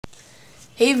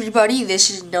Hey everybody, this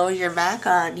is Know Your Mac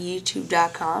on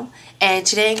YouTube.com, and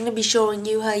today I'm going to be showing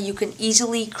you how you can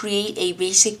easily create a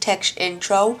basic text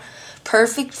intro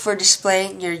perfect for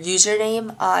displaying your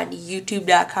username on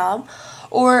YouTube.com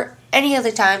or any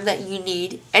other time that you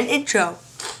need an intro.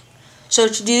 So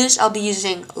to do this, I'll be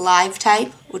using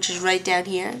LiveType, which is right down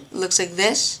here. It looks like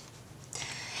this,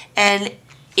 and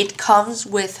it comes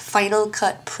with Final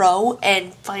Cut Pro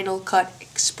and Final Cut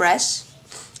Express.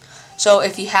 So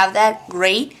if you have that,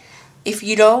 great. If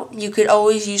you don't, you could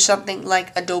always use something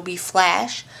like Adobe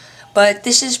Flash. But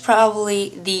this is probably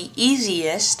the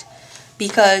easiest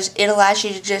because it allows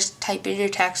you to just type in your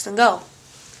text and go.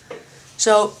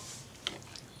 So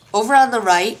over on the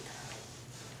right,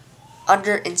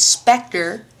 under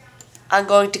Inspector, I'm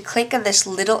going to click on this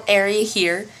little area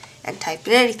here and type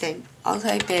in anything. I'll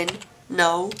type in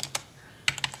Know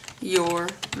Your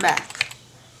Mac.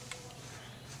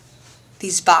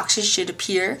 These boxes should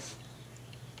appear,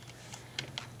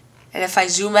 and if I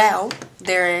zoom out,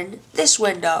 they're in this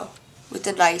window with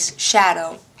a nice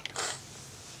shadow.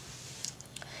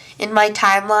 In my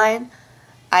timeline,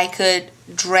 I could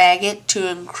drag it to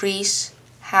increase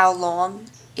how long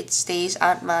it stays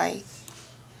on my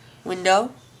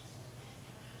window,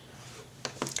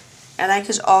 and I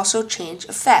could also change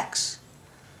effects.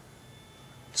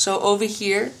 So over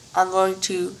here, I'm going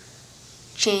to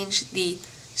change the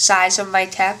size of my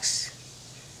text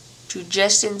to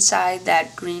just inside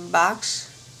that green box,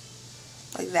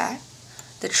 like that.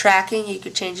 The tracking you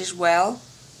could change as well.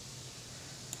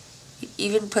 You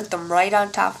even put them right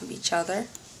on top of each other.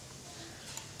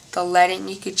 The leading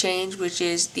you could change, which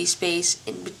is the space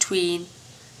in between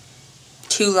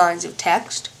two lines of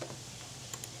text.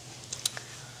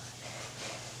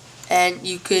 And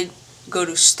you could go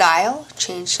to Style,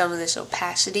 change some of this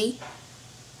opacity.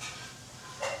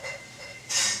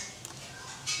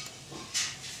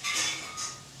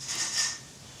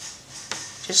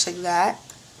 Just like that.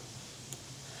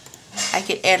 I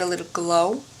could add a little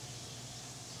glow,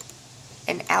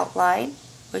 an outline,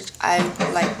 which I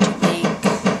like to make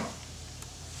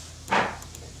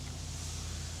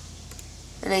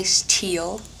a nice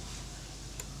teal.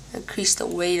 Increase the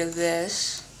weight of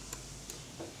this.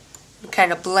 It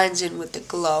kind of blends in with the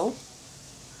glow.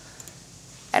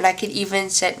 And I could even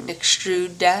set an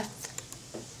extrude depth.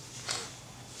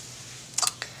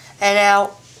 And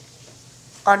now,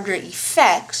 under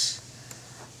Effects,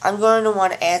 I'm going to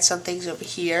want to add some things over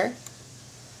here,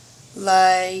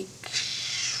 like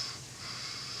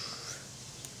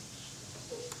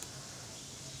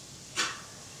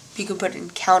you can put it in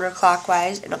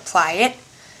counterclockwise and apply it.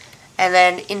 And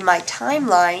then in my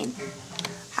timeline,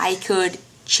 I could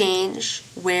change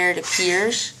where it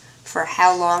appears for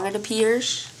how long it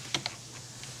appears.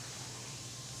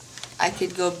 I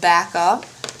could go back up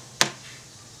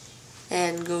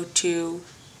and go to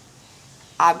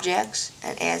Objects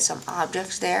and add some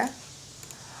objects there.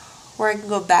 Or I can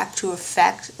go back to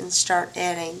Effects and start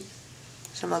adding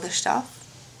some other stuff.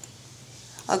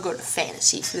 I'll go to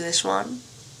Fantasy for this one.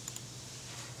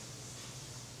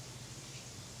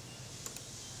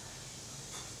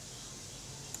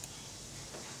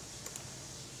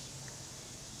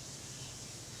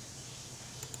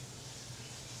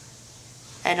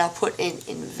 And I'll put in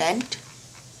Invent.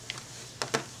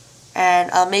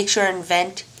 And I'll make sure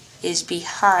Invent is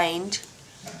behind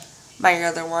my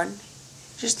other one.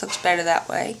 Just looks better that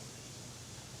way.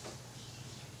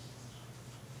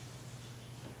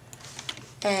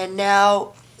 And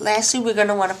now, lastly, we're going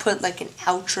to want to put like an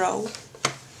outro.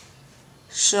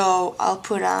 So I'll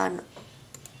put on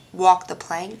Walk the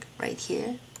Plank right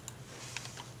here.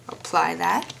 Apply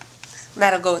that.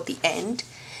 That'll go at the end.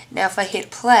 Now if I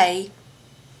hit play,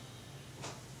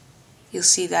 you'll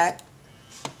see that.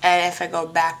 And if I go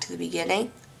back to the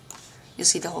beginning, you'll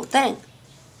see the whole thing.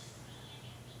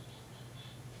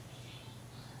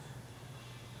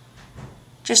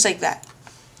 Just like that.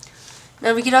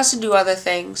 Now we could also do other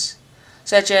things,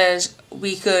 such as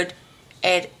we could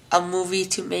add a movie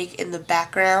to make in the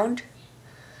background.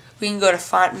 We can go to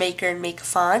Font Maker and make a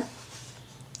font.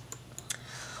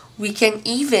 We can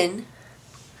even,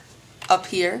 up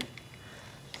here,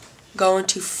 go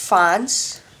into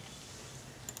Fonts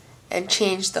and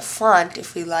change the font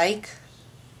if we like.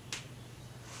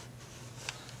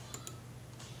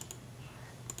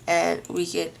 And we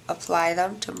could apply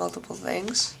them to multiple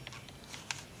things.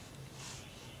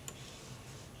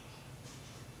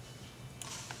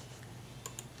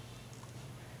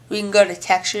 We can go to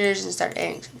Textures and start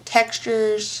adding some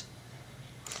textures.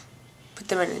 Put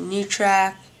them in a new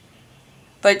track.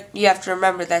 But you have to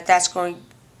remember that that's going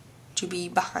to be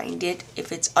behind it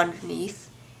if it's underneath.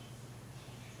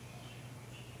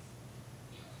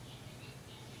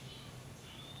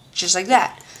 just like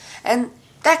that. And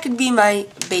that could be my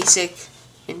basic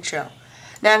intro.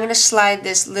 Now I'm going to slide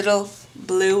this little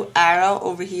blue arrow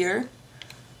over here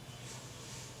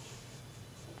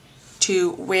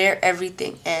to where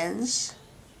everything ends.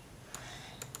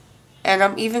 And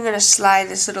I'm even going to slide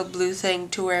this little blue thing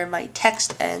to where my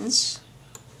text ends.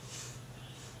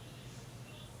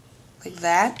 Like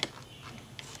that.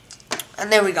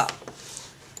 And there we go.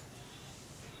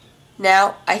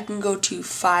 Now I can go to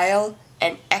File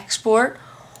and Export,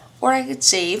 or I could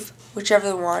save,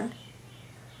 whichever one.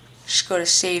 Just go to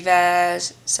Save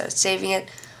As, start saving it.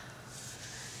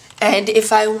 And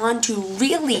if I want to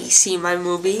really see my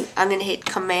movie, I'm going to hit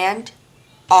Command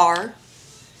R,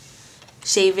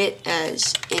 save it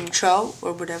as intro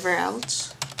or whatever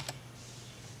else.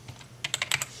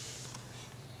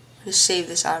 I'm going to save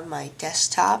this on my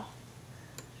desktop.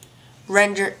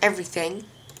 Render everything.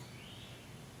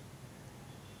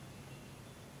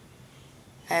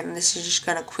 And this is just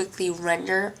going to quickly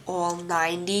render all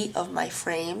 90 of my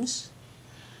frames.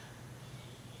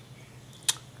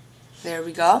 There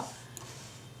we go.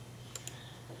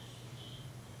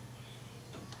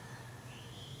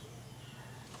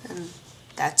 And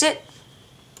that's it.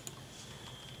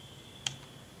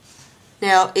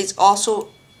 Now it's also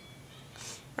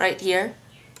right here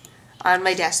on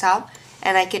my desktop,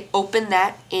 and I can open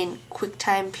that in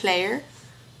QuickTime Player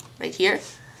right here,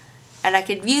 and I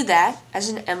can view that as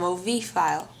an MOV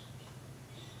file.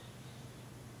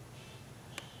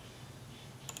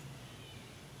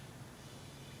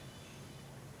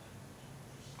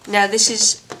 Now this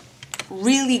is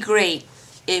really great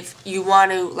if you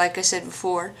want to, like I said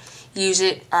before, use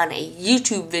it on a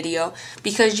YouTube video,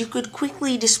 because you could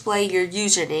quickly display your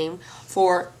username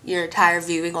for your entire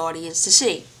viewing audience to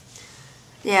see.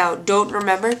 Now, don't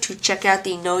remember to check out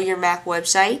the Know Your Mac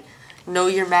website,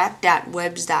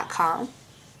 knowyourmac.webs.com.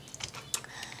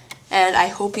 And I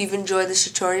hope you've enjoyed this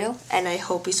tutorial, and I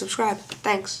hope you subscribe.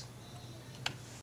 Thanks.